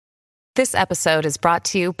This episode is brought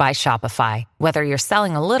to you by Shopify. Whether you're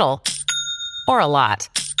selling a little or a lot,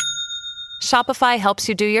 Shopify helps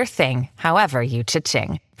you do your thing, however you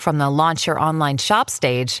cha-ching. From the launch your online shop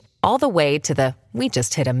stage, all the way to the we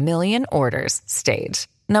just hit 1 million orders stage.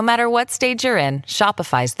 No matter what stage you're in,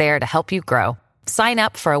 Shopify's there to help you grow. Sign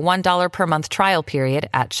up for a $1 per month trial period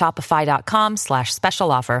at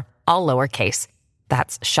shopify.com/special offer, all lowercase.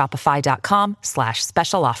 That's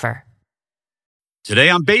shopify.com/special offer. Today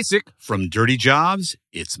on Basic, from Dirty Jobs,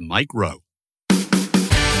 it's Mike Rowe.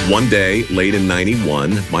 One day, late in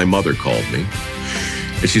 91, my mother called me.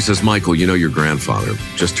 And she says, Michael, you know your grandfather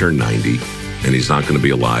just turned 90, and he's not going to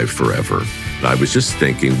be alive forever. I was just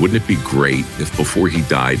thinking, wouldn't it be great if before he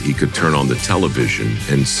died, he could turn on the television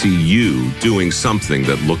and see you doing something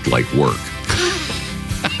that looked like work?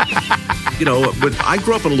 But I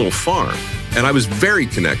grew up on a little farm, and I was very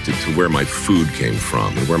connected to where my food came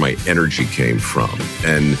from and where my energy came from.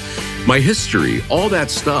 And my history, all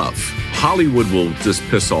that stuff, Hollywood will just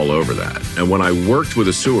piss all over that. And when I worked with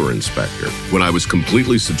a sewer inspector, when I was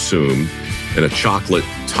completely subsumed in a chocolate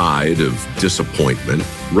tide of disappointment,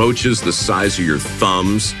 roaches the size of your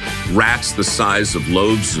thumbs, rats the size of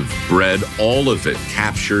loaves of bread, all of it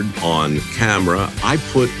captured on camera, I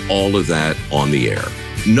put all of that on the air.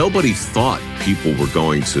 Nobody thought people were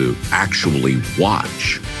going to actually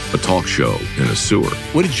watch a talk show in a sewer.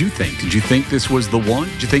 What did you think? Did you think this was the one?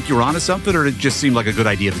 Did you think you were onto something, or did it just seem like a good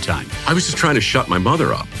idea at the time? I was just trying to shut my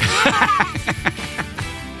mother up.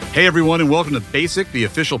 Hey, everyone, and welcome to Basic, the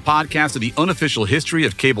official podcast of the unofficial history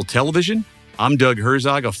of cable television. I'm Doug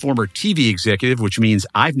Herzog, a former TV executive, which means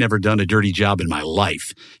I've never done a dirty job in my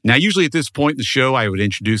life. Now, usually at this point in the show, I would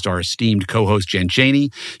introduce our esteemed co-host, Jen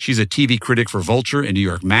Chaney. She's a TV critic for Vulture and New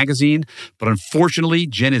York Magazine. But unfortunately,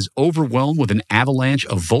 Jen is overwhelmed with an avalanche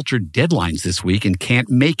of Vulture deadlines this week and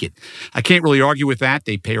can't make it. I can't really argue with that.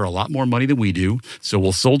 They pay her a lot more money than we do. So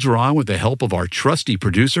we'll soldier on with the help of our trusty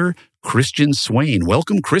producer, Christian Swain.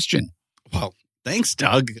 Welcome, Christian. Well, thanks,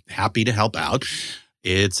 Doug. Happy to help out.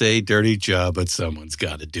 It's a dirty job, but someone's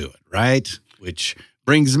got to do it, right? Which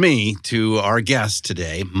brings me to our guest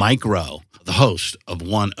today, Mike Rowe, the host of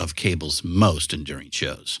one of cable's most enduring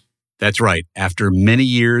shows. That's right. After many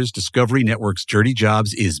years, Discovery Network's Dirty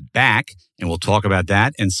Jobs is back, and we'll talk about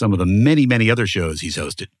that and some of the many, many other shows he's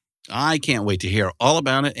hosted. I can't wait to hear all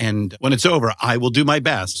about it, and when it's over, I will do my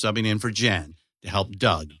best subbing in for Jen to help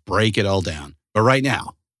Doug break it all down. But right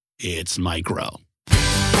now, it's Mike Rowe.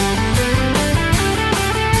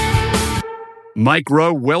 Mike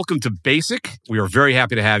Rowe, welcome to Basic. We are very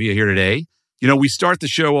happy to have you here today. You know, we start the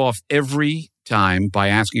show off every time by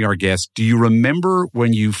asking our guests, do you remember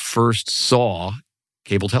when you first saw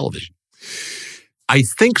cable television? I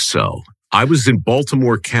think so. I was in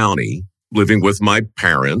Baltimore County living with my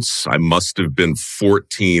parents. I must have been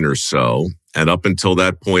 14 or so. And up until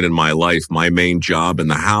that point in my life, my main job in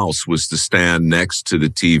the house was to stand next to the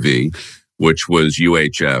TV, which was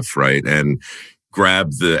UHF, right? And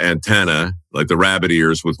grab the antenna, like the rabbit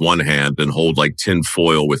ears, with one hand and hold like tin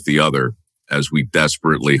foil with the other, as we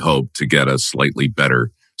desperately hoped to get a slightly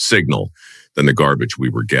better signal than the garbage we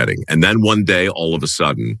were getting. And then one day, all of a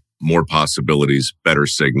sudden, more possibilities, better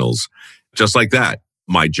signals. Just like that,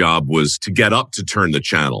 my job was to get up to turn the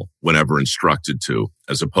channel whenever instructed to,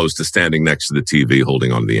 as opposed to standing next to the TV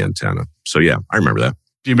holding onto the antenna. So yeah, I remember that.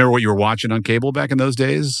 Do you remember what you were watching on cable back in those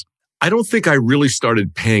days? I don't think I really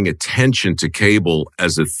started paying attention to cable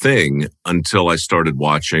as a thing until I started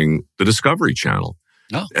watching the Discovery Channel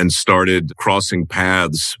and started crossing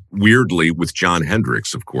paths weirdly with John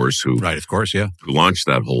Hendricks, of course, who launched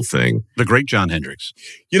that whole thing. The great John Hendricks.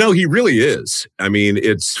 You know, he really is. I mean,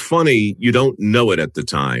 it's funny. You don't know it at the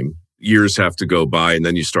time. Years have to go by, and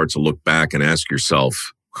then you start to look back and ask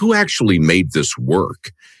yourself, who actually made this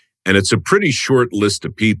work? And it's a pretty short list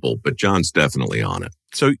of people, but John's definitely on it.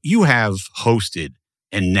 So you have hosted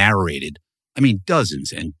and narrated,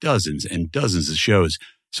 dozens and dozens and dozens of shows.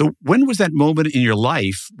 So when was that moment in your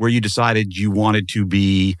life where you decided you wanted to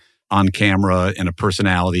be on camera and a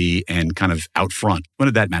personality and kind of out front? When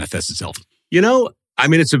did that manifest itself? You know,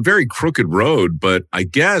 it's a very crooked road, but I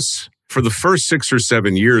guess for the first 6 or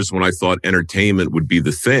 7 years when I thought entertainment would be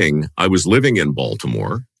the thing, I was living in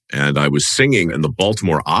Baltimore. And I was singing in the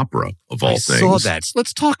Baltimore Opera, of all things. I saw that.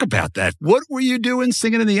 Let's talk about that. What were you doing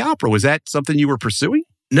singing in the opera? Was that something you were pursuing?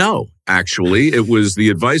 No, actually. It was the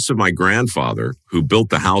advice of my grandfather, who built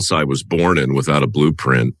the house I was born in without a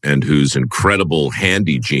blueprint and whose incredible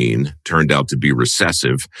handy gene turned out to be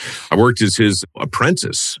recessive. I worked as his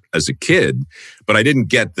apprentice as a kid, but I didn't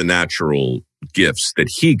get the natural gifts that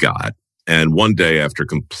he got. And one day, after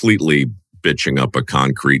completely bitching up a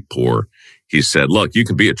concrete pour, he said, look, you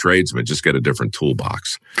can be a tradesman, just get a different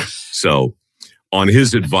toolbox. So on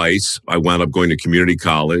his advice, I wound up going to community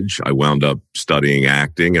college. I wound up studying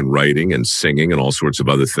acting and writing and singing and all sorts of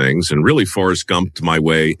other things, and really Forrest Gumped my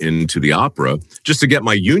way into the opera just to get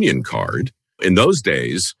my union card. In those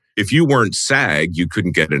days, if you weren't SAG, you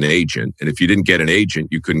couldn't get an agent. And if you didn't get an agent,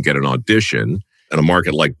 you couldn't get an audition. In a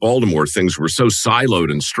market like Baltimore, things were so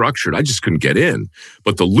siloed and structured, I just couldn't get in.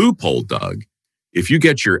 But the loophole, Doug, if you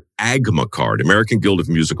get your AGMA card, American Guild of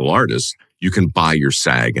Musical Artists, you can buy your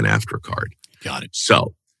SAG and AFTRA card. Got it.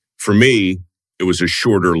 So for me, it was a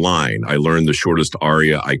shorter line. I learned the shortest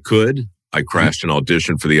aria I could. I crashed an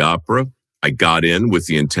audition for the opera. I got in with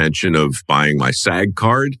the intention of buying my SAG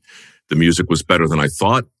card. The music was better than I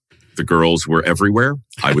thought. The girls were everywhere.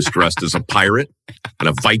 I was dressed as a pirate and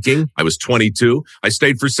a Viking. I was 22. I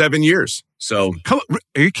stayed for 7 years. So, Come on,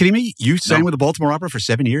 are you kidding me? You sang with the Baltimore Opera for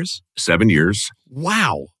 7 years? 7 years.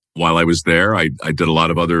 Wow. While I was there, I did a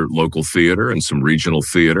lot of other local theater and some regional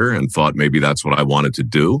theater and thought maybe that's what I wanted to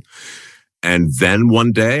do. And then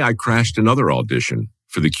one day I crashed another audition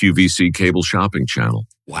for the QVC cable shopping channel.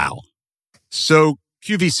 Wow. So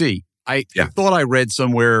QVC, I thought I read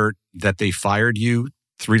somewhere that they fired you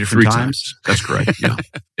three different times. That's correct.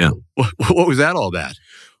 Yeah. What was that all about?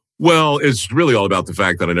 Well, it's really all about the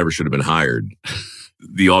fact that I never should have been hired.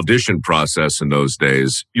 The audition process in those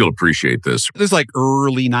days, you'll appreciate this. This is like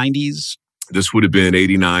early 90s? This would have been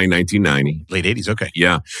 89, 1990. Late 80s, okay.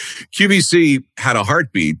 Yeah. QVC had a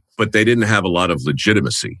heartbeat, but they didn't have a lot of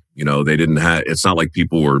legitimacy. You know, they didn't have, it's not like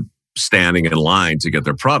people were standing in line to get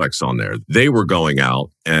their products on there. They were going out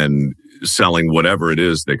and selling whatever it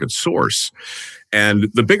is they could source. And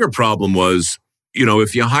the bigger problem was, you know,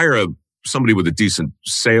 if you hire somebody with a decent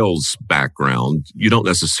sales background, you don't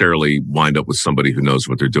necessarily wind up with somebody who knows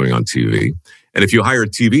what they're doing on TV. And if you hire a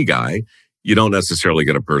TV guy, you don't necessarily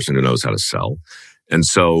get a person who knows how to sell. And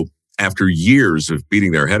so after years of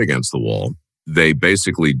beating their head against the wall, they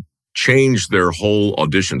basically changed their whole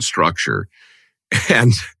audition structure.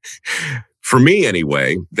 And for me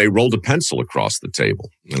anyway, they rolled a pencil across the table.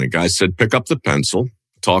 And a guy said, pick up the pencil,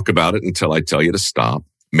 talk about it until I tell you to stop,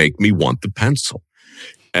 make me want the pencil.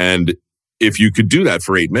 And if you could do that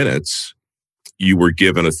for 8 minutes, you were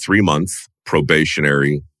given a 3-month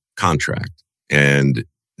probationary contract and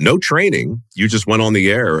no training. You just went on the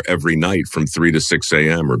air every night from 3 to 6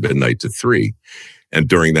 a.m. or midnight to 3. And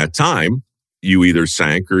during that time, you either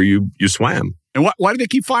sank or you swam. And why did they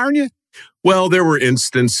keep firing you? Well, there were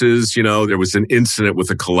instances, you know, there was an incident with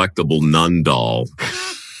a collectible nun doll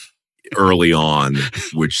early on,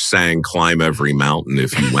 which sang Climb Every Mountain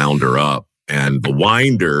if you wound her up. And the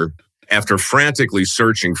winder, after frantically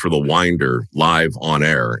searching for the winder live on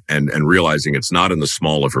air and realizing it's not in the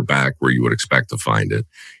small of her back where you would expect to find it.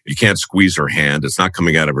 You can't squeeze her hand. It's not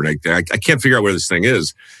coming out of her neck. I can't figure out where this thing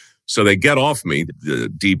is. So they get off me. The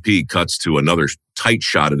DP cuts to another tight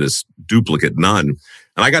shot of this duplicate nun.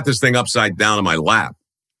 And I got this thing upside down in my lap,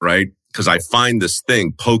 right? Because I find this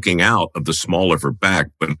thing poking out of the small of her back,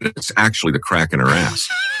 but it's actually the crack in her ass.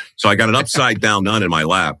 So I got an upside down nun in my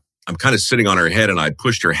lap. I'm kind of sitting on her head and I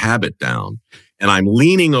pushed her habit down and I'm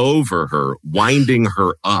leaning over her, winding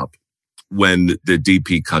her up when the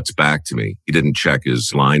DP cuts back to me. He didn't check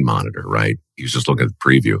his line monitor, right? He was just looking at the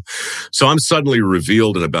preview. So I'm suddenly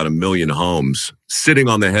revealed in about 1 million homes, sitting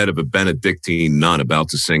on the head of a Benedictine nun about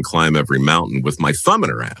to sing Climb Every Mountain with my thumb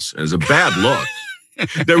in her ass. It was a bad look.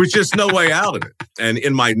 There was just no way out of it. And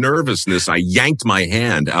in my nervousness, I yanked my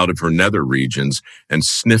hand out of her nether regions and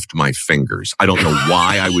sniffed my fingers. I don't know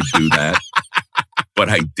why I would do that, but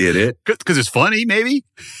I did it. Because it's funny, maybe?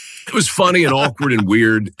 It was funny and awkward and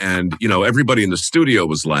weird. And, you know, everybody in the studio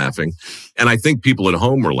was laughing. And I think people at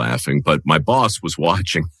home were laughing, but my boss was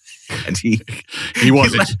watching. And he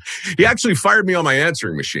wasn't. He actually fired me on my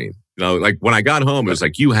answering machine. You know, like when I got home, it was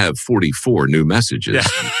like, you have 44 new messages.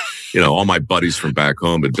 Yeah. You know, all my buddies from back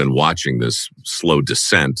home had been watching this slow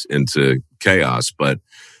descent into chaos. But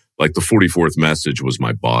like the 44th message was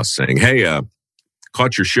my boss saying, hey,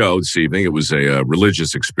 caught your show this evening. It was a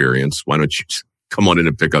religious experience. Why don't you come on in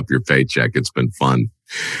and pick up your paycheck? It's been fun.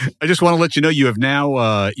 I just want to let you know you have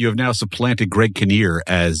now supplanted Greg Kinnear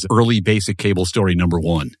as early basic cable story number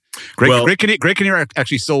 1. Greg Kinnear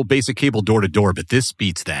actually sold basic cable door to door, but this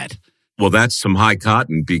beats that. Well, that's some high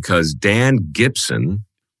cotton because Dan Gibson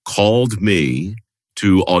called me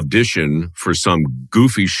to audition for some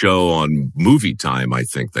goofy show on Movie Time, I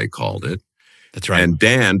think they called it. That's right. And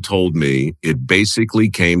Dan told me it basically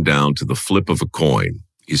came down to the flip of a coin.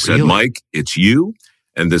 He said, really? Mike, it's you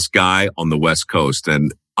and this guy on the West Coast.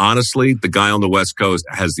 And honestly, the guy on the West Coast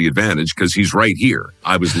has the advantage because he's right here.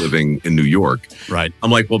 I was living in New York. Right.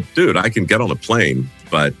 I'm like, well, dude, I can get on a plane,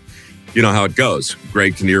 but you know how it goes.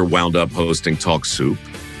 Greg Kinnear wound up hosting Talk Soup,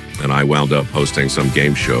 and I wound up hosting some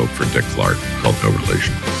game show for Dick Clark called No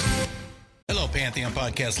Relation. Hello, Pantheon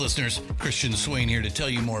podcast listeners. Christian Swain here to tell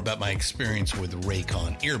you more about my experience with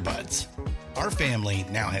Raycon earbuds. Our family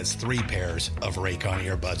now has 3 pairs of Raycon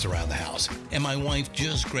earbuds around the house, and my wife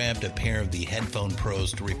just grabbed a pair of the Headphone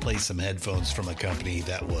Pros to replace some headphones from a company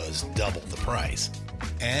that was double the price.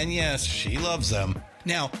 And yes, she loves them.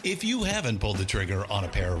 Now, if you haven't pulled the trigger on a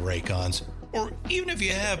pair of Raycons, or even if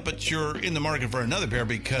you have, but you're in the market for another pair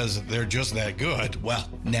because they're just that good, well,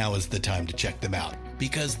 now is the time to check them out,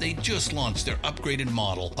 because they just launched their upgraded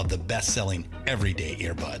model of the best-selling everyday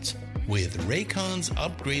earbuds. With Raycon's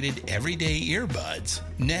upgraded everyday earbuds,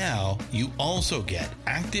 now you also get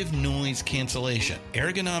active noise cancellation,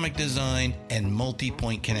 ergonomic design, and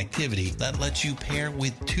multi-point connectivity that lets you pair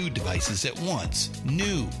with 2 devices at once.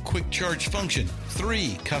 New quick charge function,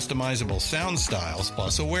 3 customizable sound styles,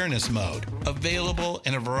 plus awareness mode. Available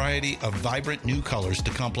in a variety of vibrant new colors to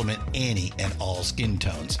complement any and all skin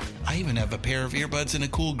tones. I even have a pair of earbuds in a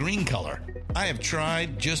cool green color. I have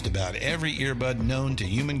tried just about every earbud known to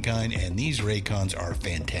humankind, and these Raycons are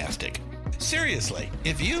fantastic. Seriously,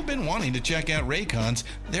 if you've been wanting to check out Raycons,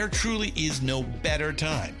 there truly is no better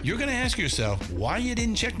time. You're going to ask yourself why you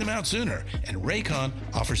didn't check them out sooner, and Raycon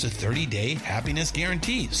offers a 30-day happiness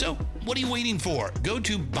guarantee. So what are you waiting for? Go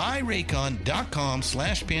to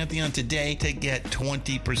buyraycon.com/Pantheon today to get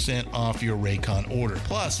 20% off your Raycon order,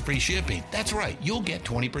 plus free shipping. That's right, you'll get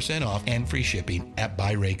 20% off and free shipping at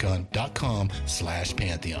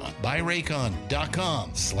buyraycon.com/Pantheon.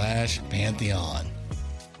 buyraycon.com/Pantheon.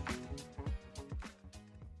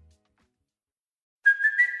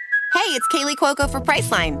 Hey, it's Kaylee Cuoco for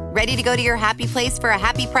Priceline. Ready to go to your happy place for a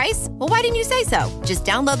happy price? Well, why didn't you say so? Just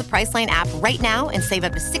download the Priceline app right now and save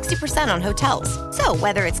up to 60% on hotels. So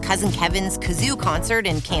whether it's Cousin Kevin's Kazoo Concert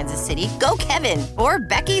in Kansas City, go Kevin, or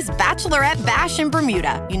Becky's Bachelorette Bash in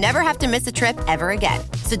Bermuda, you never have to miss a trip ever again.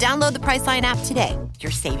 So download the Priceline app today.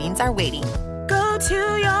 Your savings are waiting. Go to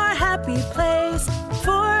your happy place for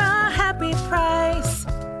a happy price.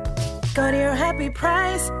 Go to your happy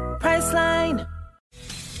price, Priceline.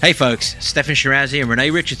 Hey folks, Stefan Shirazi and Renee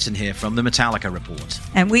Richardson here from the Metallica Report.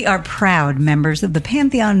 And we are proud members of the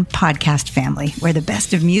Pantheon podcast family, where the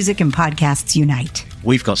best of music and podcasts unite.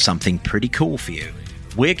 We've got something pretty cool for you.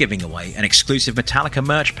 We're giving away an exclusive Metallica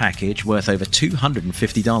merch package worth over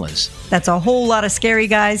 $250. That's a whole lot of Scary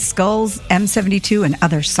Guys, Skulls, M72, and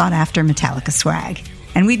other sought-after Metallica swag.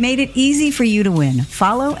 And we've made it easy for you to win.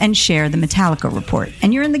 Follow and share the Metallica Report,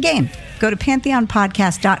 and you're in the game. Go to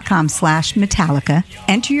pantheonpodcast.com/Metallica,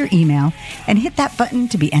 enter your email, and hit that button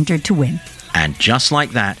to be entered to win. And just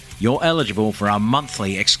like that, you're eligible for our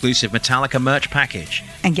monthly exclusive Metallica merch package.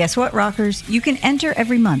 And guess what, rockers? You can enter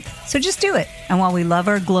every month, so just do it. And while we love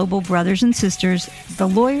our global brothers and sisters, the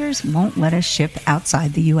lawyers won't let us ship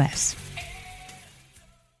outside the U.S.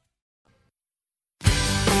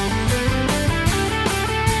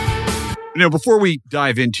 You know, before we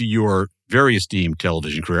dive into your very esteemed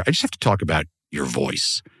television career, I just have to talk about your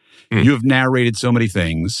voice. You have narrated so many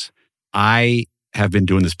things. I have been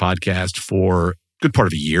doing this podcast for a good part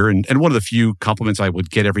of a year, and one of the few compliments I would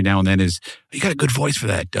get every now and then is, "You got a good voice for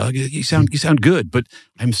that, Doug. You sound good." But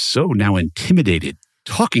I'm so now intimidated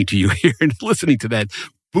talking to you here and listening to that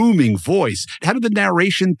booming voice. How did the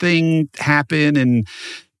narration thing happen, and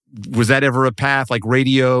was that ever a path like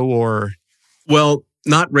radio or? Well,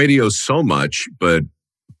 not radio so much, but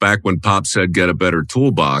back when Pop said get a better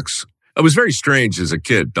toolbox, it was very strange as a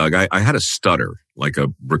kid, Doug. I had a stutter, like a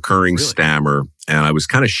recurring stammer, and I was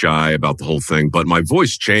kind of shy about the whole thing. But my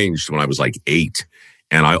voice changed when I was like 8,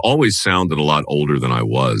 and I always sounded a lot older than I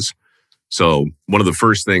was. So one of the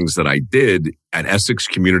first things that I did at Essex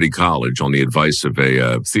Community College on the advice of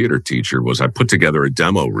a theater teacher was I put together a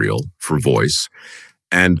demo reel for voice.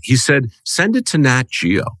 And he said, send it to Nat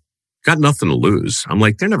Geo. Got nothing to lose. I'm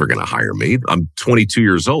like, they're never going to hire me. I'm 22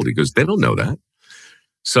 years old. He goes, they don't know that.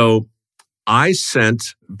 So I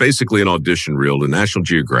sent basically an audition reel to National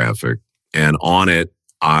Geographic, and on it,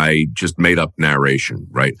 I just made up narration,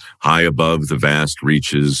 right? High above the vast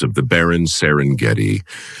reaches of the barren Serengeti,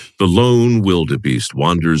 the lone wildebeest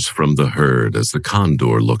wanders from the herd as the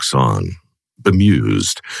condor looks on,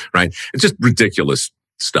 bemused, right? It's just ridiculous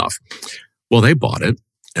stuff. Well, they bought it,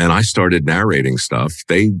 and I started narrating stuff.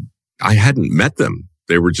 I hadn't met them.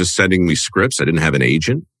 They were just sending me scripts. I didn't have an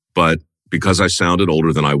agent, but because I sounded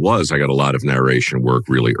older than I was, I got a lot of narration work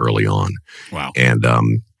really early on. Wow. And,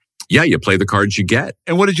 Yeah, you play the cards you get.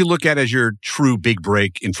 And what did you look at as your true big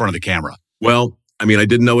break in front of the camera? Well, I mean, I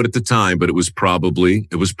didn't know it at the time, but it was probably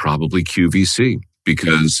QVC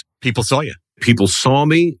because people saw you. People saw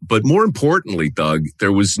me, but more importantly, Doug,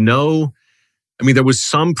 there was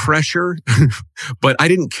some pressure, but I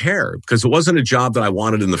didn't care because it wasn't a job that I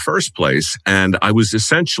wanted in the first place. And I was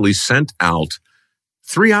essentially sent out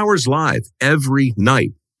 3 hours live every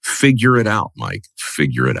night. Figure it out, Mike.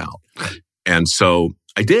 Figure it out. And so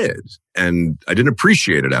I did. And I didn't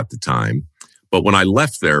appreciate it at the time. But when I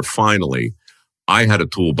left there, finally, I had a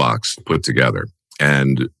toolbox put together.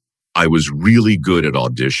 And I was really good at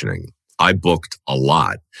auditioning. I booked a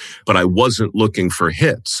lot, but I wasn't looking for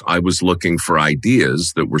hits. I was looking for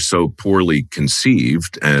ideas that were so poorly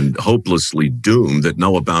conceived and hopelessly doomed that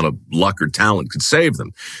no amount of luck or talent could save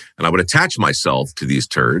them. And I would attach myself to these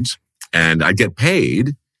turds and I'd get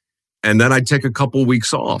paid and then I'd take a couple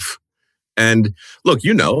weeks off. And look,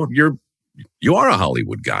 you are a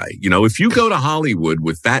Hollywood guy. If you go to Hollywood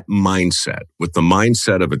with that mindset, with the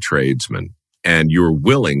mindset of a tradesman, and you're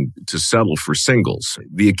willing to settle for singles,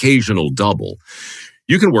 the occasional double,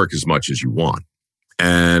 you can work as much as you want.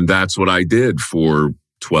 And that's what I did for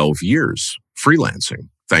 12 years, freelancing.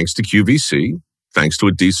 Thanks to QVC, thanks to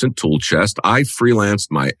a decent tool chest, I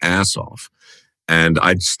freelanced my ass off. And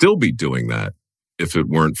I'd still be doing that if it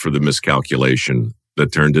weren't for the miscalculation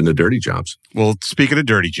that turned into Dirty Jobs. Well, speaking of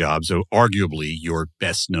Dirty Jobs, so arguably your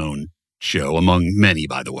best known show, among many,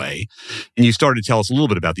 by the way. And you started to tell us a little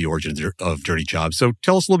bit about the origins of Dirty Jobs. So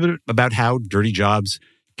tell us a little bit about how Dirty Jobs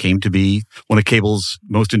came to be one of cable's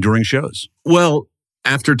most enduring shows. Well,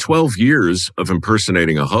 after 12 years of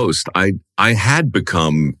impersonating a host, I had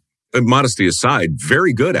become, modesty aside,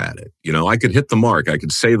 very good at it. I could hit the mark. I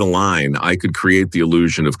could say the line. I could create the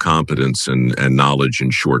illusion of competence and knowledge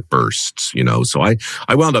in short bursts, So I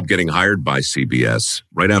wound up getting hired by CBS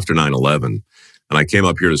right after 9/11. And I came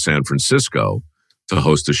up here to San Francisco to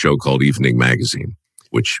host a show called Evening Magazine,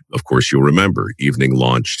 which, of course, you'll remember. Evening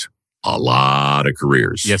launched a lot of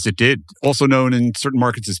careers. Yes, it did. Also known in certain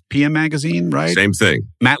markets as PM Magazine, right? Same thing.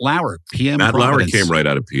 Matt Lauer, PM Matt Providence. Lauer came right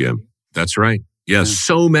out of PM. That's right. Yeah,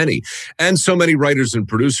 so many. And so many writers and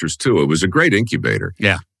producers, too. It was a great incubator.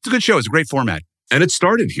 Yeah, it's a good show. It's a great format. And it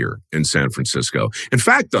started here in San Francisco. In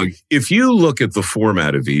fact, Doug, if you look at the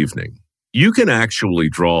format of Evening, you can actually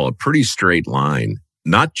draw a pretty straight line,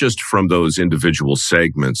 not just from those individual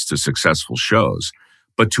segments to successful shows,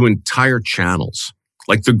 but to entire channels.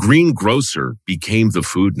 Like the Green Grocer became the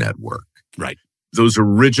Food Network. Right. Those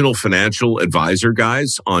original financial advisor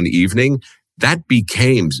guys on Evening, that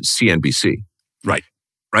became CNBC. Right.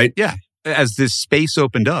 Right? Yeah. As this space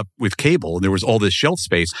opened up with cable and there was all this shelf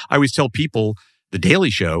space, I always tell people the Daily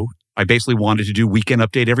Show, I basically wanted to do Weekend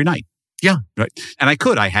Update every night. Yeah. Right. And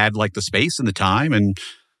I had like the space and the time and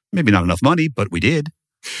maybe not enough money, but we did.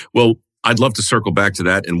 Well, I'd love to circle back to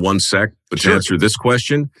that in one sec, but Sure. to answer this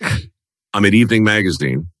question, I'm at Evening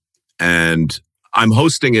Magazine and I'm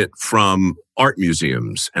hosting it from art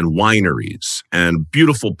museums and wineries and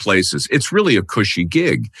beautiful places. It's really a cushy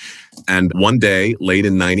gig. And one day, late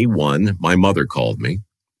in 91, my mother called me.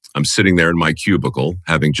 I'm sitting there in my cubicle,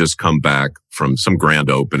 having just come back from some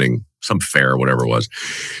grand opening, some fair, whatever it was.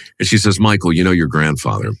 And she says, Michael, your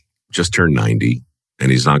grandfather just turned 90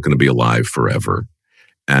 and he's not going to be alive forever.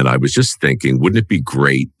 And I was just thinking, wouldn't it be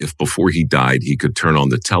great if before he died, he could turn on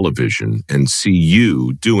the television and see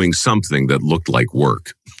you doing something that looked like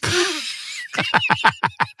work?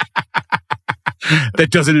 That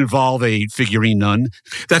doesn't involve a figurine nun.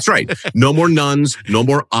 That's right. No more nuns, no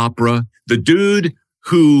more opera. The dude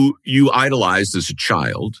who you idolized as a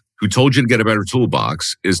child, who told you to get a better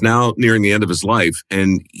toolbox, is now nearing the end of his life,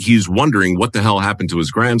 and he's wondering what the hell happened to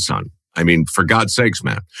his grandson. I mean, for God's sakes,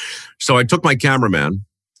 man. So I took my cameraman.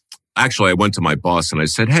 Actually, I went to my boss and I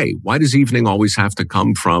said, hey, why does Evening always have to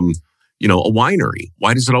come from, a winery?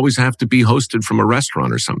 Why does it always have to be hosted from a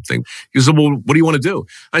restaurant or something? He said, well, what do you want to do?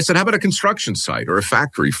 I said, how about a construction site or a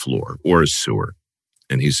factory floor or a sewer?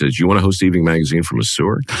 And he says, you want to host Evening Magazine from a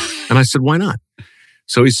sewer? And I said, why not?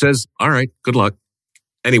 So he says, all right, good luck.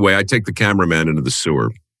 Anyway, I take the cameraman into the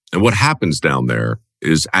sewer. And what happens down there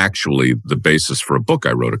is actually the basis for a book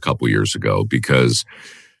I wrote a couple years ago, because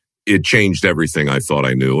it changed everything I thought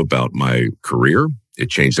I knew about my career. It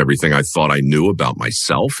changed everything I thought I knew about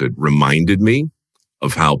myself. It reminded me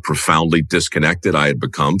of how profoundly disconnected I had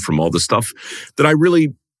become from all the stuff that I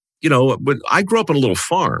really, I grew up on a little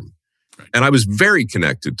farm. And I was very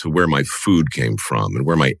connected to where my food came from and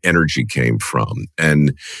where my energy came from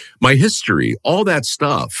and my history, all that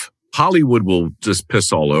stuff. Hollywood will just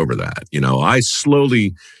piss all over that. I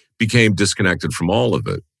slowly became disconnected from all of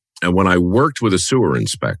it. And when I worked with a sewer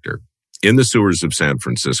inspector in the sewers of San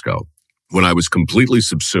Francisco, when I was completely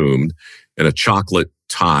subsumed in a chocolate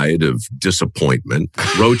tide of disappointment,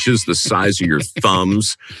 roaches the size of your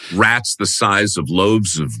thumbs, rats the size of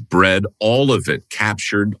loaves of bread, all of it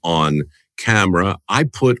captured on camera, I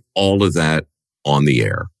put all of that on the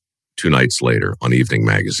air 2 nights later on Evening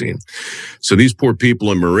Magazine. So these poor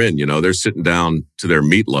people in Marin, they're sitting down to their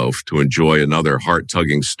meatloaf to enjoy another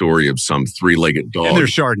heart-tugging story of some 3-legged dog. And their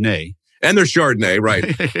Chardonnay. And their Chardonnay,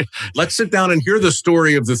 right. Let's sit down and hear the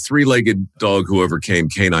story of the 3-legged dog who overcame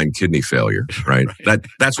canine kidney failure, right?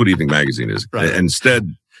 That's what Evening Magazine is. Right.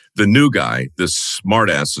 Instead, the new guy, this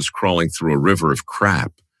smartass, is crawling through a river of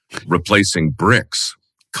crap, replacing bricks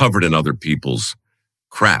covered in other people's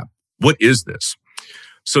crap. What is this?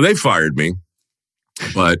 So they fired me,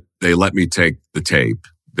 but they let me take the tape.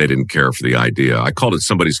 They didn't care for the idea. I called it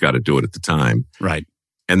Somebody's Got to Do It at the time. Right.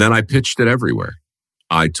 And then I pitched it everywhere.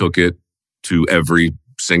 I took it to every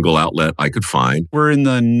single outlet I could find. We're in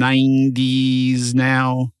the 90s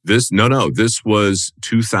now. This was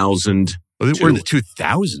 2000. We're in the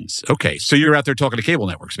 2000s. Okay. So you're out there talking to cable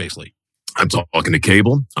networks, basically. I'm talking to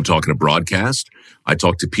cable. I'm talking to broadcast. I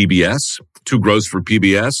talk to PBS. Too gross for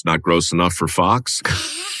PBS, not gross enough for Fox.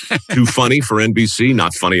 Too funny for NBC,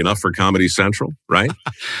 not funny enough for Comedy Central, right?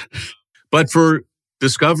 But for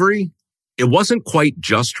Discovery, it wasn't quite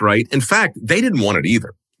just right. In fact, they didn't want it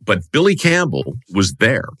either. But Billy Campbell was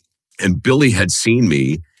there, and Billy had seen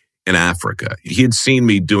me in Africa. He had seen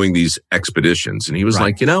me doing these expeditions, and he was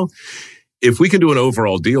like, if we can do an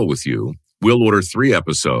overall deal with you, we'll order 3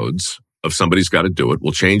 episodes of Somebody's Got to Do It.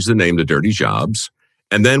 We'll change the name to Dirty Jobs,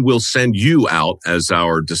 and then we'll send you out as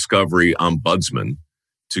our Discovery ombudsman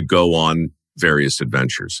to go on various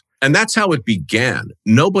adventures. And that's how it began.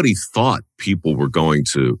 Nobody thought people were going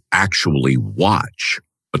to actually watch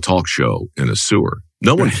a talk show in a sewer.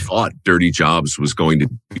 No one thought Dirty Jobs was going to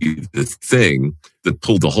be the thing that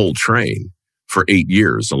pulled the whole train for 8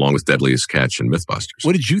 years, along with Deadliest Catch and Mythbusters.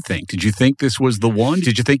 What did you think? Did you think this was the one?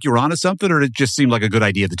 Did you think you were onto something, or did it just seem like a good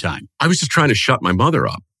idea at the time? I was just trying to shut my mother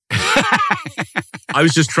up. I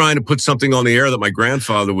was just trying to put something on the air that my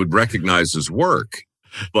grandfather would recognize as work.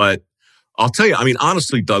 But I'll tell you,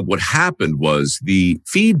 honestly, Doug, what happened was the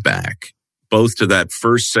feedback, both to that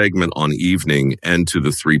first segment on Evening and to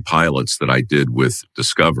the 3 pilots that I did with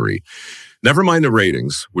Discovery. Never mind the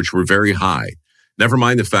ratings, which were very high. Never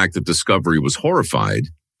mind the fact that Discovery was horrified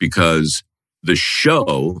because the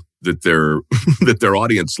show that their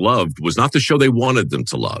audience loved was not the show they wanted them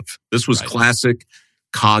to love. This was classic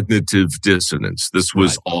cognitive dissonance. This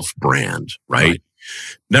was off-brand, right?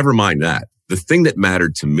 Never mind that. The thing that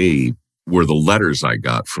mattered to me were the letters I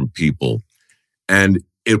got from people. And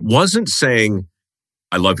it wasn't saying,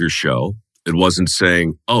 I love your show. It wasn't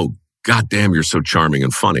saying, oh, goddamn, you're so charming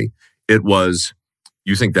and funny. It was,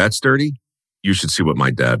 you think that's dirty? You should see what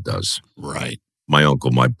my dad does. Right. My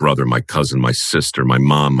uncle, my brother, my cousin, my sister, my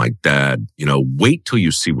mom, my dad. Wait till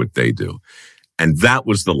you see what they do. And that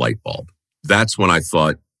was the light bulb. That's when I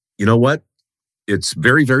thought, you know what? It's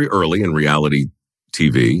very, very early in reality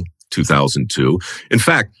TV, 2002. In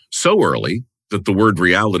fact, so early that the word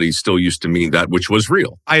reality still used to mean that which was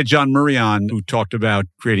real. I had John Murray on who talked about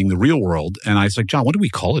creating the real world. And I was like, John, what did we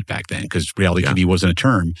call it back then? Because reality TV wasn't a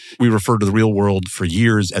term. We referred to the real world for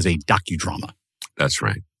years as a docudrama. That's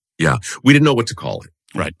right. Yeah. We didn't know what to call it.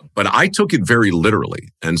 Right. But I took it very literally.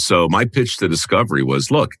 And so my pitch to Discovery was,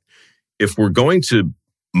 look, if we're going to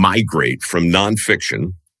migrate from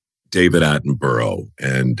nonfiction, David Attenborough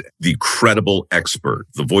and the credible expert,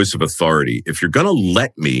 the voice of authority, if you're going to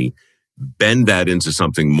let me bend that into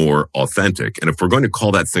something more authentic, and if we're going to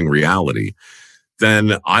call that thing reality,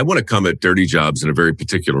 then I want to come at Dirty Jobs in a very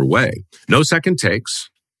particular way. No second takes,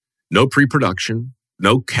 no pre-production,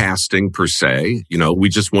 no casting per se. We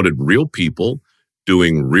just wanted real people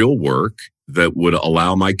doing real work that would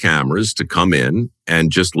allow my cameras to come in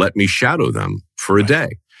and just let me shadow them for a day.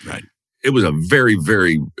 Right. It was a very,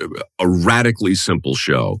 very radically simple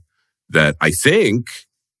show that I think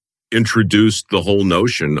introduced the whole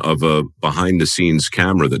notion of a behind-the-scenes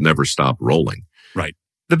camera that never stopped rolling. Right.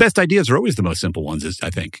 The best ideas are always the most simple ones, I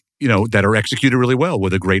think, that are executed really well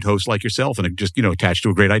with a great host like yourself and just, attached to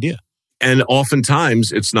a great idea. And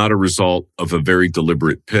oftentimes it's not a result of a very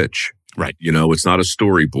deliberate pitch. Right. It's not a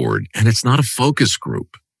storyboard and it's not a focus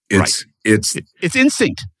group. It's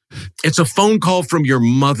instinct. It's a phone call from your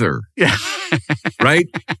mother. Yeah. Right?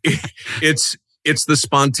 It's the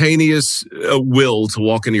spontaneous will to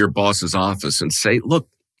walk into your boss's office and say, look,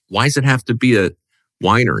 why does it have to be a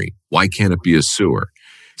winery? Why can't it be a sewer?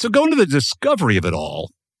 So going to the discovery of it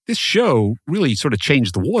all, this show really sort of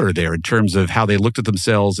changed the water there in terms of how they looked at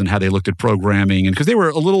themselves and how they looked at programming. And because they were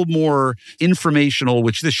a little more informational,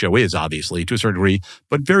 which this show is obviously to a certain degree,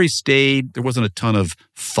 but very staid. There wasn't a ton of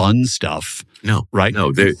fun stuff. No. Right?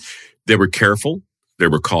 No, they were careful. They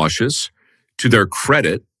were cautious. To their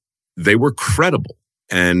credit, they were credible.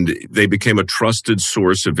 And they became a trusted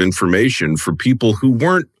source of information for people who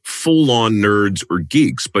weren't full-on nerds or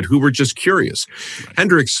geeks, but who were just curious. Right.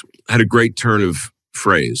 Hendricks had a great turn of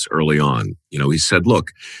phrase early on. He said,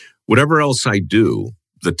 look, whatever else I do,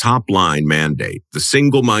 the top line mandate, the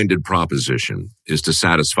single-minded proposition is to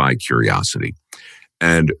satisfy curiosity.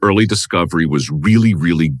 And early Discovery was really,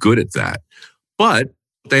 really good at that. But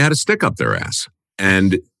they had a stick up their ass.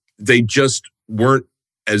 And they just weren't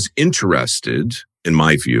as interested, in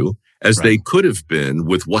my view, as they could have been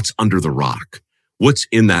with what's under the rock, what's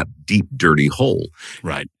in that deep, dirty hole.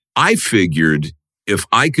 Right. I figured if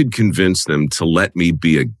I could convince them to let me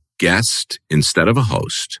be a guest instead of a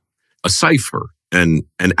host, a cipher and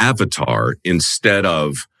an avatar instead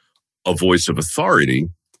of a voice of authority,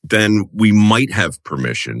 then we might have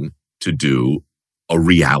permission to do a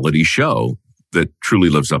reality show that truly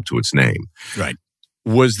lives up to its name. Right.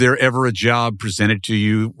 Was there ever a job presented to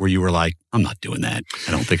you where you were like, I'm not doing that.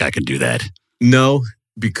 I don't think I can do that. No,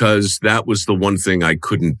 because that was the one thing I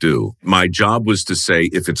couldn't do. My job was to say,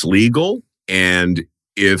 if it's legal and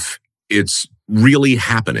if it's really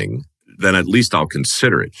happening, then at least I'll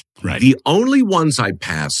consider it. Right. The only ones I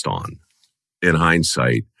passed on, in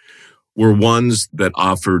hindsight, were ones that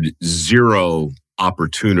offered zero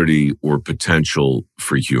opportunity or potential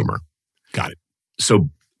for humor. Got it. So,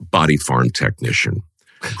 body farm technician,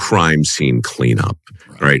 crime scene cleanup,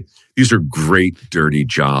 right? These are great, dirty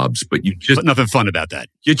jobs, but nothing fun about that.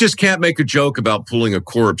 You just can't make a joke about pulling a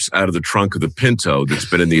corpse out of the trunk of the Pinto that's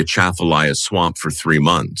been in the Atchafalaya swamp for 3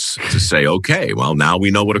 months to say, okay, well, now we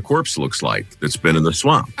know what a corpse looks like that's been in the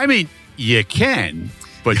swamp. I mean, you can,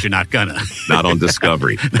 but you're not gonna. Not on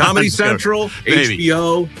Discovery. Comedy Central, maybe.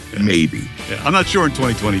 HBO, maybe. Yeah, I'm not sure in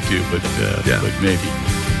 2022, but maybe.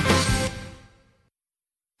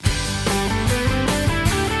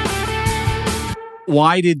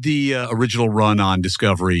 Why did the original run on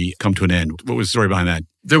Discovery come to an end? What was the story behind that?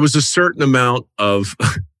 There was a certain amount of,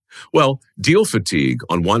 deal fatigue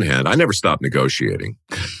on one hand. I never stopped negotiating.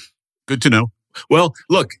 Good to know. Well,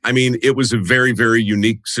 look, I mean, it was a very, very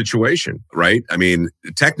unique situation, right? I mean,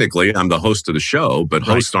 technically, I'm the host of the show, but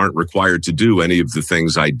hosts aren't required to do any of the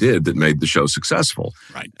things I did that made the show successful.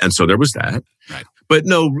 Right. And so there was that. Right. But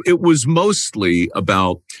no, it was mostly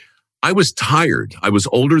about, I was tired. I was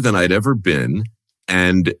older than I'd ever been.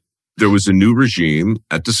 And there was a new regime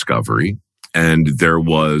at Discovery, and there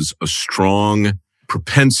was a strong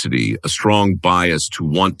propensity, a strong bias to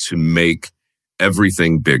want to make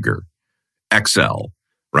everything bigger. XL,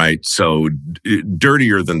 right? So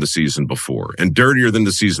dirtier than the season before and dirtier than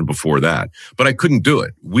the season before that. But I couldn't do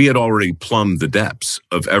it. We had already plumbed the depths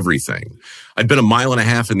of everything. I'd been 1.5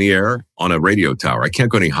 miles in the air on a radio tower. I can't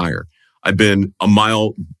go any higher. I've been 1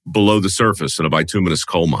 mile below the surface in a bituminous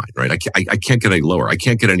coal mine, right? I can't get any lower. I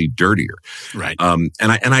can't get any dirtier. Right. And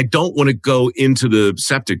I don't want to go into the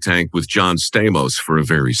septic tank with John Stamos for a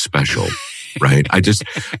very special, right?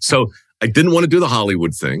 So I didn't want to do the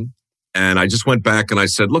Hollywood thing. And I just went back and I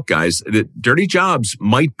said, look, guys, dirty jobs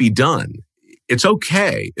might be done. It's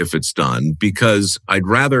okay if it's done because I'd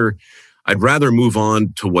rather move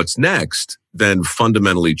on to what's next than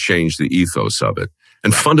fundamentally change the ethos of it.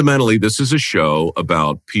 And fundamentally, this is a show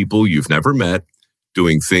about people you've never met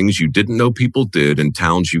doing things you didn't know people did in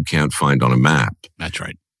towns you can't find on a map. That's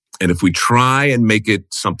right. And if we try and make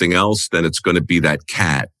it something else, then it's going to be that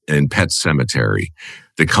cat in Pet Sematary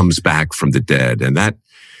that comes back from the dead. And that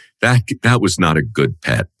was not a good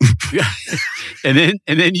pet. And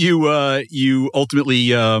then you ultimately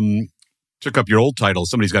took up your old title.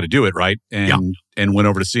 Somebody's got to do it, right? And went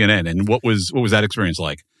over to CNN. And what was that experience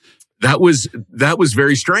like? That was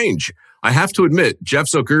very strange. I have to admit, Jeff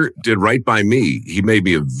Zucker did right by me. He made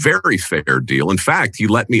me a very fair deal. In fact, he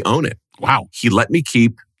let me own it. Wow. He let me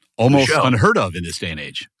keep almost unheard of in this day and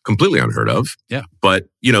age. Completely unheard of. Yeah. But,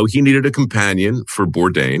 he needed a companion for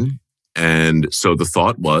Bourdain. And so the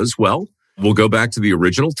thought was, well, we'll go back to the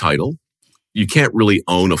original title. You can't really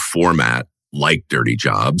own a format like Dirty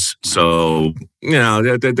Jobs. So,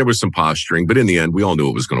 there was some posturing, but in the end, we all knew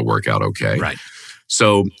it was going to work out okay. Right.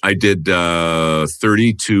 So I did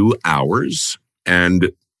 32 hours. And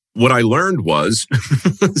what I learned was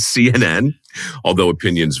CNN, although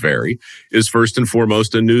opinions vary, is first and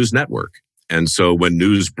foremost a news network. And so when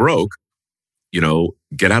news broke,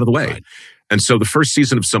 get out of the way. Right. And so the first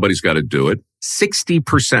season of Somebody's Got to Do It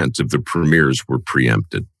 60% of the premieres were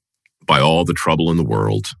preempted by all the trouble in the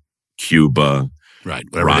world, Cuba,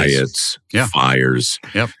 riots, fires.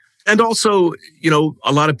 Yep. And also,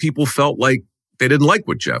 a lot of people felt like they didn't like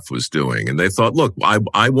what Jeff was doing. And they thought, look,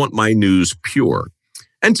 I want my news pure.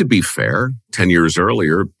 And to be fair, 10 years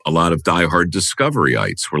earlier, a lot of diehard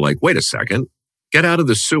Discoveryites were like, wait a second, get out of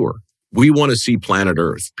the sewer. We want to see planet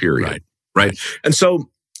Earth, period. Right. And so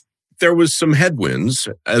there was some headwinds,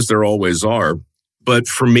 as there always are. But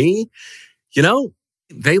for me,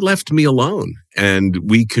 they left me alone. And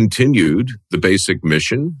we continued the basic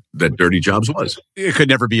mission that Dirty Jobs was. It could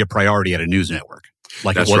never be a priority at a news network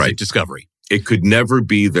like it was at Discovery. It could never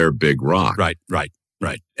be their big rock.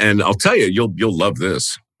 Right. And I'll tell you, you'll love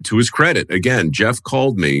this. To his credit, again, Jeff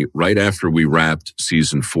called me right after we wrapped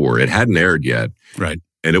season 4. It hadn't aired yet. Right.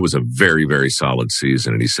 And it was a very, very solid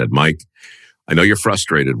season. And he said, Mike, I know you're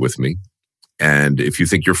frustrated with me. And if you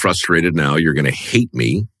think you're frustrated now, you're going to hate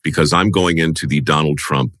me because I'm going into the Donald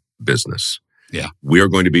Trump business. Yeah. We are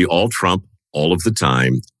going to be all Trump all of the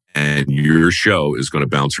time. And your show is going to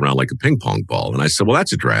bounce around like a ping pong ball. And I said, well,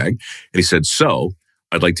 that's a drag. And he said, so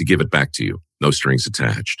I'd like to give it back to you. No strings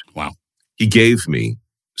attached. Wow. He gave me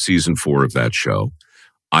season 4 of that show.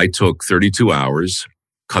 I took 32 hours,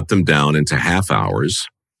 cut them down into half hours,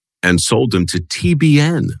 and sold them to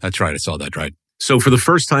TBN. That's right. I saw that, right? So for the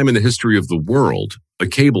first time in the history of the world, a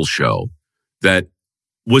cable show that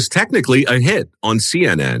was technically a hit on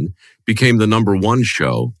CNN became the number 1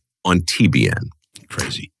 show on TBN.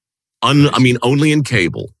 Crazy. Only in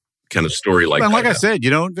cable can a story like that. Like I said,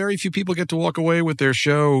 very few people get to walk away with their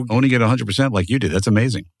show owning it 100% like you did. That's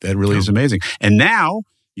amazing. That really is amazing. And now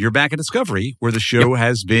you're back at Discovery where the show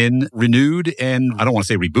has been renewed and I don't want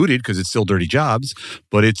to say rebooted because it's still Dirty Jobs,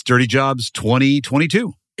 but it's Dirty Jobs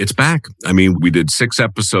 2022. It's back. We did 6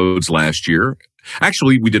 episodes last year.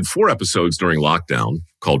 Actually, we did 4 episodes during lockdown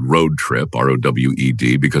called Road Trip,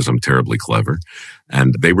 ROWED, because I'm terribly clever.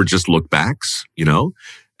 And they were just look backs,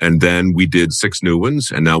 And then we did 6 new ones,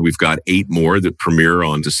 and now we've got 8 more that premiere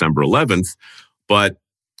on December 11th. But,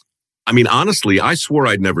 honestly, I swore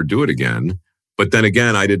I'd never do it again. But then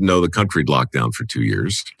again, I didn't know the country'd locked down for 2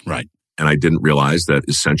 years. Right. And I didn't realize that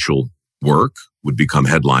essential work would become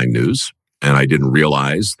headline news. And I didn't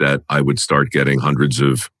realize that I would start getting hundreds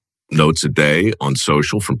of notes a day on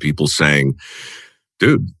social from people saying,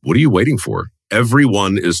 dude, what are you waiting for?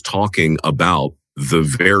 Everyone is talking about the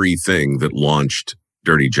very thing that launched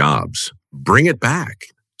Dirty Jobs. Bring it back.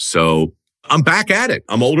 So I'm back at it.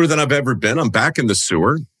 I'm older than I've ever been. I'm back in the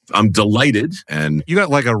sewer. I'm delighted. And you got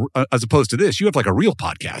as opposed to this, you have like a real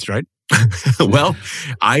podcast, right? Well,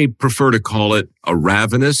 I prefer to call it a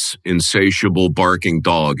ravenous, insatiable, barking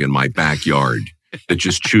dog in my backyard that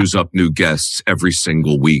just chews up new guests every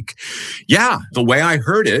single week. Yeah, the way I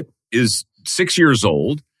heard it is 6 years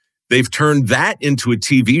old. They've turned that into a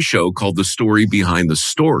TV show called The Story Behind the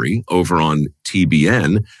Story over on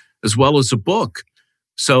TBN, as well as a book.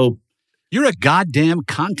 So you're a goddamn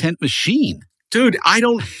content machine. Dude, I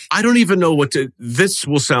don't even know this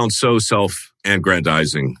will sound so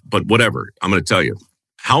self-aggrandizing, but whatever. I'm going to tell you.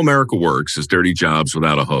 How America Works is Dirty Jobs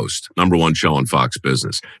without a host. Number 1 show on Fox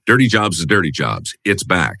Business. Dirty Jobs is Dirty Jobs. It's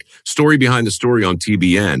back. Story Behind the Story on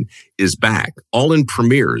TBN is back. All in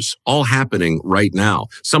premieres, all happening right now.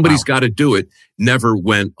 Somebody's got to do it. Never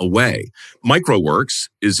went away. MicroWorks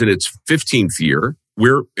is in its 15th year.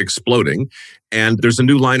 We're exploding. And there's a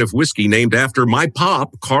new line of whiskey named after my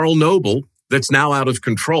pop, Carl Noble, that's now out of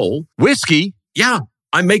control. Whiskey? Yeah.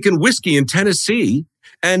 I'm making whiskey in Tennessee.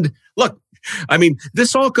 And look,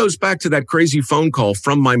 this all goes back to that crazy phone call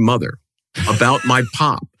from my mother about my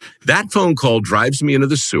pop. That phone call drives me into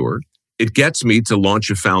the sewer. It gets me to launch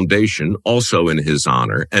a foundation also in his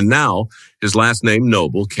honor. And now his last name,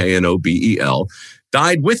 Noble, Knobel,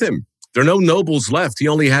 died with him. There are no Nobles left. He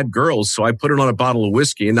only had girls. So I put it on a bottle of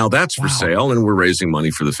whiskey and now that's for sale. And we're raising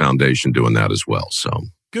money for the foundation doing that as well. So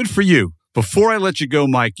good for you. Before I let you go,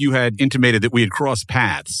 Mike, you had intimated that we had crossed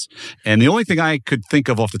paths. And the only thing I could think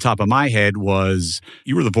of off the top of my head was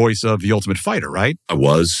you were the voice of The Ultimate Fighter, right? I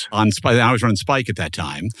was. On Spike. I was running Spike at that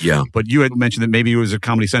time. Yeah. But you had mentioned that maybe it was at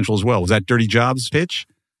Comedy Central as well. Was that Dirty Jobs pitch?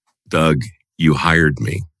 Doug, you hired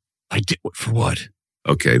me. I did? For what?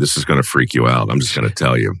 Okay, this is going to freak you out. I'm just going to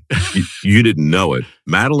tell you. You didn't know it.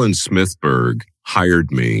 Madeline Smithberg hired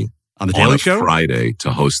me on The Daily Show? Friday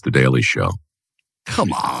to host The Daily Show.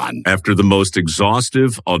 Come on. After the most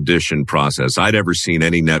exhaustive audition process I'd ever seen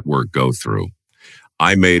any network go through,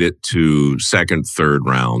 I made it to second, third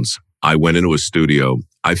rounds. I went into a studio.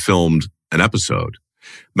 I filmed an episode.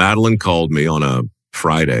 Madeline called me on a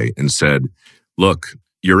Friday and said, look,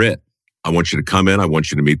 you're it. I want you to come in. I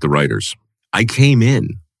want you to meet the writers. I came in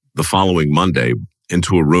the following Monday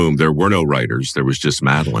into a room. There were no writers. There was just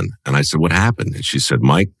Madeline. And I said, what happened? And she said,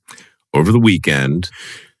 Mike, over the weekend,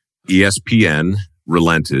 ESPN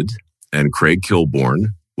relented and Craig Kilborn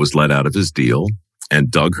was let out of his deal. And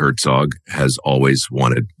Doug Herzog has always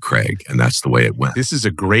wanted Craig, and that's the way it went. This is a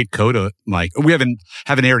great coda, Mike. We haven't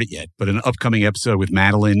aired it yet, but an upcoming episode with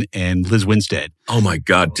Madeline and Liz Winstead. Oh, my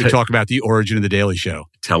God. To talk about the origin of The Daily Show.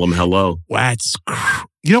 Tell them hello. That's,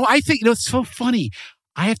 I think, it's so funny.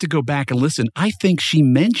 I have to go back and listen. I think she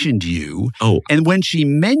mentioned you. Oh. And when she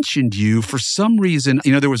mentioned you, for some reason,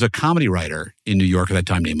 there was a comedy writer in New York at that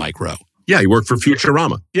time named Mike Rowe. Yeah, he worked for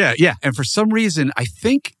Futurama. Yeah. And for some reason, I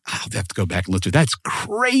think I'll have to go back and listen. That's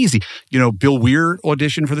crazy. Bill Weir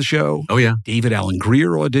auditioned for the show. Oh, yeah. David Allen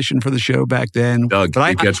Greer auditioned for the show back then. Doug,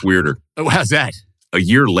 it gets weirder. Oh, how's that? A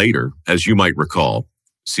year later, as you might recall,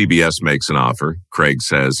 CBS makes an offer. Craig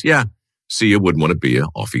says, yeah, see you, wouldn't want to be you.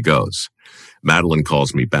 Off he goes. Madeline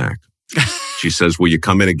calls me back. She says, will you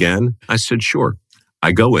come in again? I said, sure.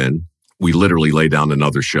 I go in. We literally lay down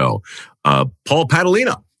another show. Paul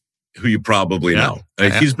Padalino, who you probably know.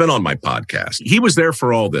 He's been on my podcast. He was there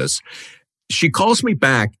for all this. She calls me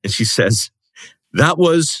back and she says, that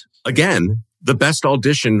was, again, the best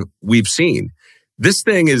audition we've seen. This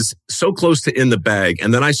thing is so close to in the bag.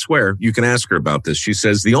 And then I swear, you can ask her about this. She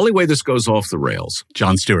says, the only way this goes off the rails.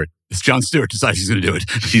 Jon Stewart. It's Jon Stewart decides he's going to do it.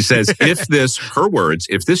 She says, if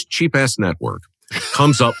this cheap-ass network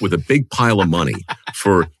comes up with a big pile of money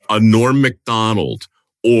for a Norm Macdonald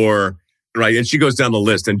or... Right. And she goes down the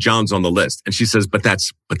list and John's on the list. And she says, but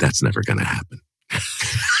that's never going to happen.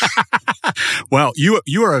 Well,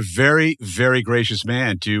 you are a very, very gracious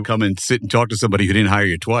man to come and sit and talk to somebody who didn't hire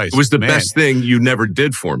you twice. It was the best thing you never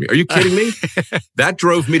did for me. Are you kidding me? That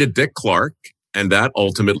drove me to Dick Clark. And that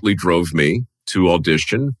ultimately drove me to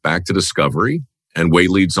audition back to Discovery. And Way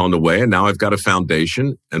Leads on the Way. And now I've got a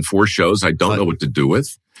foundation and 4 shows I don't know what to do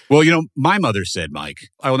with. Well, my mother said, Mike,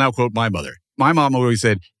 I will now quote my mother. My mom always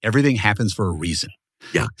said, everything happens for a reason.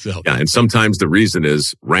 Yeah. And sometimes the reason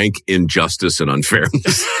is rank injustice and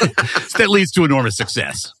unfairness. That leads to enormous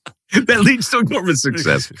success.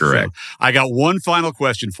 Correct. So, I got one final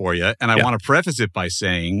question for you, and I want to preface it by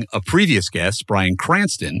saying a previous guest, Bryan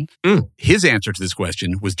Cranston, his answer to this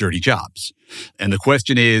question was Dirty Jobs. And the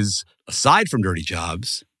question is, aside from Dirty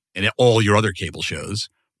Jobs and all your other cable shows,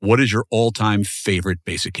 what is your all-time favorite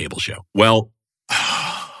basic cable show? Well,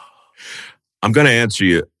 I'm going to answer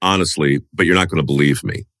you honestly, but you're not going to believe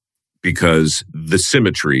me because the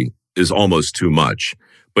symmetry is almost too much,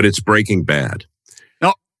 but it's Breaking Bad.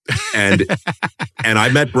 No. and I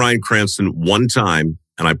met Bryan Cranston one time,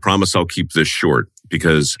 and I promise I'll keep this short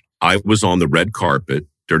because I was on the red carpet.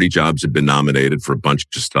 Dirty Jobs had been nominated for a bunch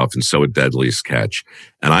of stuff, and so had Deadliest Catch.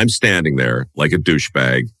 And I'm standing there like a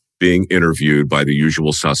douchebag being interviewed by the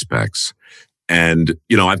usual suspects. And,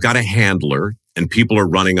 I've got a handler. And people are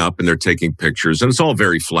running up and they're taking pictures. And it's all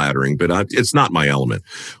very flattering, but it's not my element.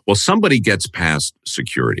 Well, somebody gets past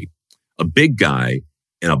security, a big guy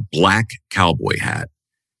in a black cowboy hat.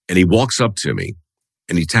 And he walks up to me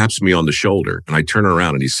and he taps me on the shoulder. And I turn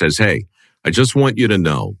around and he says, hey, I just want you to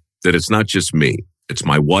know that it's not just me. It's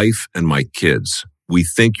my wife and my kids. We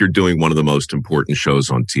think you're doing one of the most important shows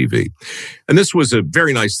on TV. And this was a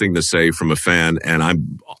very nice thing to say from a fan. And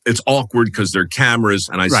it's awkward because there are cameras.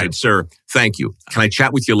 And I said, sir, thank you. Can I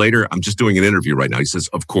chat with you later? I'm just doing an interview right now. He says,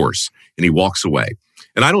 of course. And he walks away.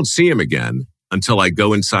 And I don't see him again until I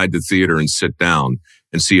go inside the theater and sit down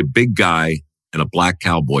and see a big guy in a black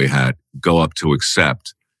cowboy hat go up to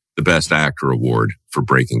accept the Best Actor award for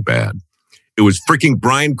Breaking Bad. It was freaking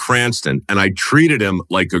Bryan Cranston, and I treated him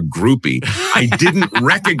like a groupie. I didn't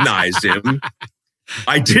recognize him.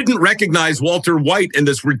 I didn't recognize Walter White in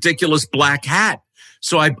this ridiculous black hat.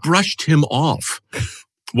 So I brushed him off.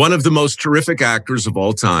 One of the most terrific actors of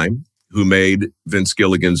all time who made Vince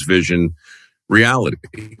Gilligan's vision reality.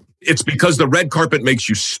 It's because the red carpet makes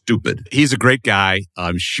you stupid. He's a great guy.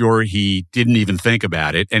 I'm sure he didn't even think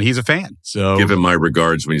about it, and he's a fan. So give him my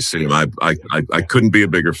regards when you see him. I couldn't be a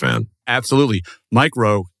bigger fan. Absolutely. Mike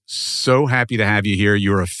Rowe, so happy to have you here.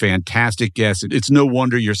 You're a fantastic guest. It's no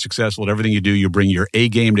wonder you're successful at everything you do. You bring your A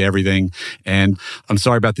game to everything. And I'm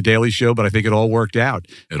sorry about the Daily Show, but I think it all worked out.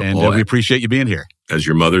 We appreciate you being here. As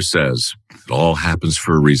your mother says, it all happens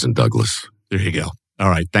for a reason, Douglas. There you go. All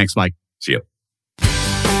right. Thanks, Mike. See you.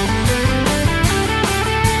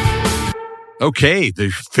 Okay,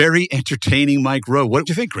 the very entertaining Mike Rowe. What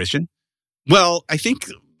do you think, Christian? Well, I think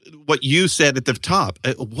what you said at the top,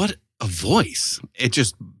 what a voice. It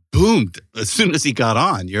just boomed as soon as he got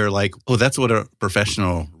on. You're like, oh, that's what a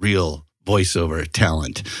professional, real voiceover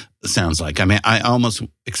talent sounds like. I mean, I almost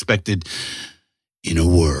expected In a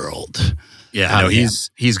World. Yeah, no,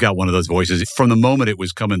 he's got one of those voices. From the moment it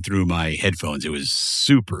was coming through my headphones, it was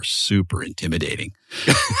super, super intimidating.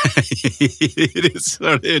 It is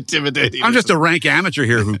sort of intimidating. I'm just a rank amateur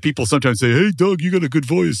here who people sometimes say, hey, Doug, you got a good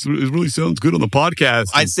voice. It really sounds good on the podcast.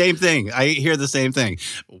 Same thing. I hear the same thing.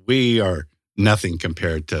 We are nothing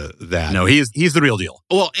compared to that. No, he's the real deal.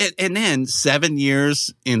 Well, and then 7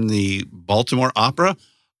 years in the Baltimore Opera.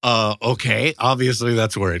 Okay, obviously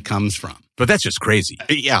that's where it comes from. But that's just crazy.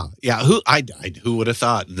 Yeah. Who would have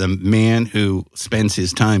thought the man who spends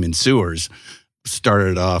his time in sewers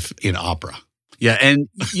started off in opera? Yeah, and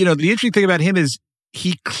the interesting thing about him is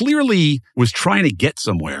he clearly was trying to get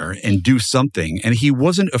somewhere and do something, and he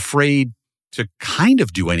wasn't afraid to kind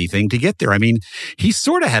of do anything to get there. I mean, he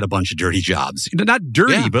sort of had a bunch of dirty jobs. Not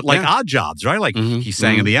dirty, but like odd jobs, right? Like he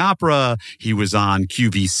sang in the opera. He was on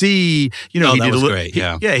QVC. He did great.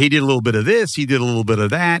 Yeah. Yeah, he did a little bit of this. He did a little bit of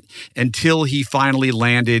that until he finally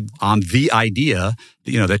landed on the idea,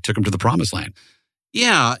 that took him to the promised land.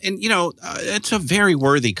 Yeah. And, it's a very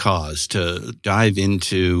worthy cause to dive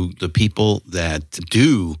into the people that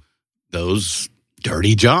do those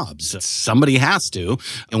dirty jobs. Somebody has to,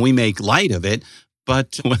 and we make light of it.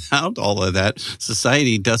 But without all of that,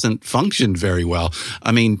 society doesn't function very well.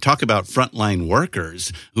 I mean, talk about frontline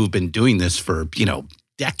workers who've been doing this for,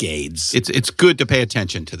 decades. It's good to pay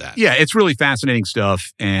attention to that. Yeah, it's really fascinating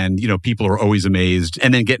stuff. And, people are always amazed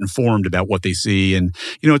and then get informed about what they see. And,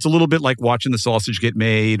 it's a little bit like watching the sausage get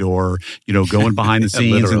made or, going behind the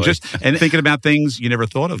scenes and thinking about things you never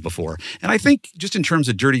thought of before. And I think just in terms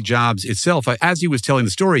of dirty jobs itself, as he was telling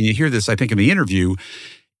the story, and you hear this, I think, in the interview,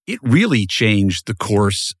 it really changed the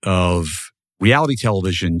course of reality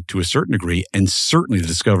television to a certain degree, and certainly the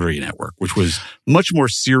Discovery Network, which was much more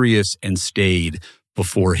serious and staid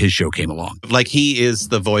before his show came along. Like, he is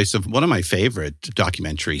the voice of one of my favorite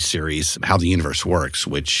documentary series, How the Universe Works,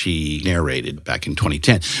 which he narrated back in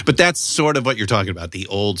 2010. But that's sort of what you're talking about, the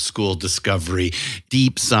old school Discovery,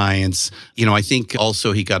 deep science. I think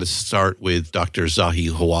also he got to start with Dr. Zahi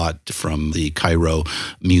Hawass from the Cairo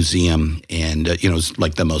Museum and, is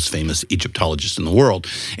like the most famous Egyptologist in the world.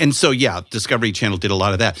 And so, yeah, Discovery Channel did a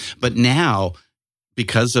lot of that. But now,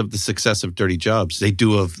 because of the success of Dirty Jobs, they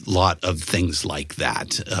do a lot of things like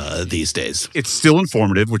that these days. It's still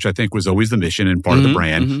informative, which I think was always the mission and part of the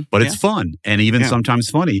brand, but it's fun and even sometimes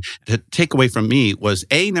funny. The takeaway from me was,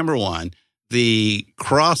 number one, the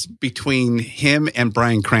cross between him and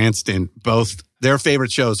Bryan Cranston, both their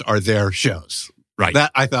favorite shows are their shows. Right.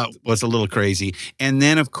 That I thought was a little crazy. And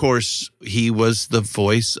then, of course, he was the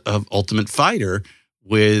voice of Ultimate Fighter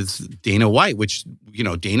with Dana White, which,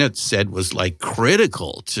 Dana said was like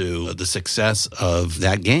critical to the success of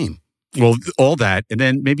that game. Well, all that, and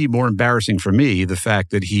then maybe more embarrassing for me, the fact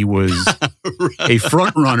that he was a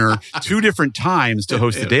front runner 2 different times to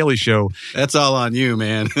host The Daily Show. That's all on you,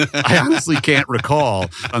 man. I honestly can't recall.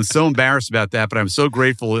 I'm so embarrassed about that, but I'm so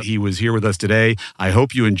grateful he was here with us today. I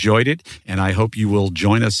hope you enjoyed it, and I hope you will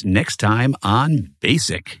join us next time on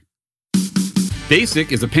Basic.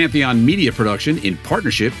 Basic is a Pantheon media production in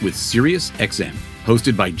partnership with SiriusXM.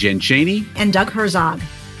 Hosted by Jen Chaney and Doug Herzog.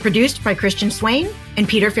 Produced by Christian Swain and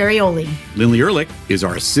Peter Ferrioli. Lindley Ehrlich is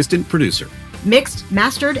our assistant producer. Mixed,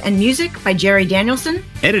 mastered, and music by Jerry Danielson.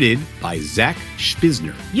 Edited by Zach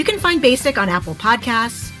Spizner. You can find Basic on Apple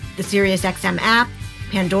Podcasts, the SiriusXM app,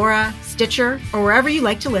 Pandora, Stitcher, or wherever you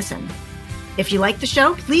like to listen. If you like the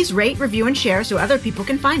show, please rate, review, and share so other people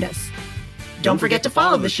can find us. Don't forget to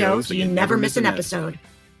follow the show so you never miss an episode.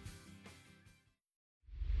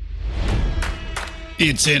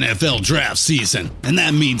 It's NFL draft season, and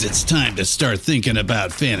that means it's time to start thinking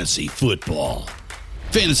about fantasy football.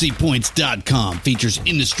 FantasyPoints.com features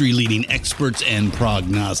industry-leading experts and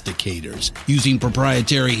prognosticators using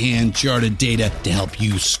proprietary hand-charted data to help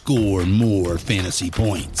you score more fantasy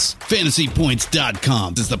points.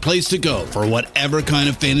 FantasyPoints.com is the place to go for whatever kind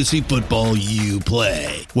of fantasy football you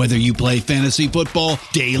play. Whether you play fantasy football,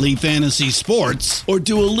 daily fantasy sports, or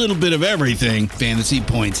do a little bit of everything, Fantasy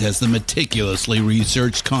Points has the meticulously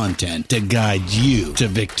researched content to guide you to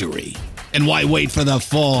victory. And why wait for the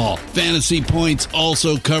fall? Fantasy Points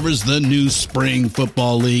also covers the new spring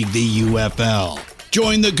football league, the UFL.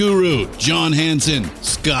 Join the guru, John Hansen,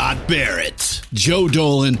 Scott Barrett, Joe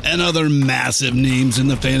Dolan, and other massive names in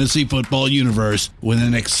the fantasy football universe with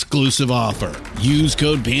an exclusive offer. Use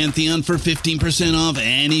code Pantheon for 15% off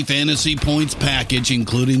any Fantasy Points package,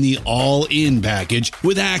 including the all-in package,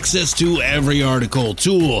 with access to every article,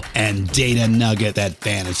 tool, and data nugget that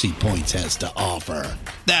Fantasy Points has to offer.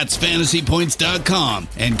 That's fantasypoints.com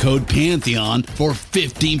and code Pantheon for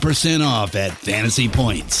 15% off at Fantasy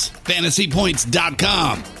Points.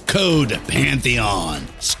 Fantasypoints.com, code Pantheon.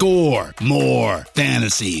 Score more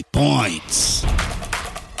fantasy points.